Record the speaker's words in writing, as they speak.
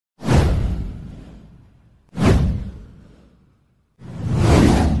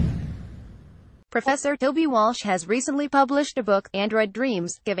Professor Toby Walsh has recently published a book, Android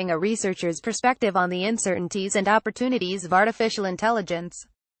Dreams, giving a researcher's perspective on the uncertainties and opportunities of artificial intelligence.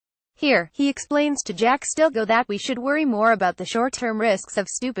 Here, he explains to Jack Stilgo that we should worry more about the short-term risks of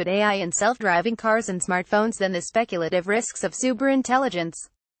stupid AI and self-driving cars and smartphones than the speculative risks of superintelligence.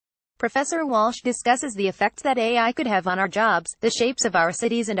 Professor Walsh discusses the effects that AI could have on our jobs, the shapes of our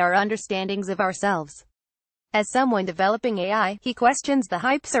cities and our understandings of ourselves. As someone developing AI, he questions the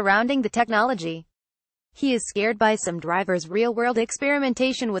hype surrounding the technology. He is scared by some drivers' real-world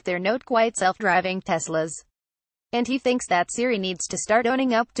experimentation with their not-quite self-driving Teslas. And he thinks that Siri needs to start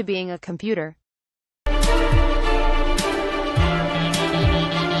owning up to being a computer.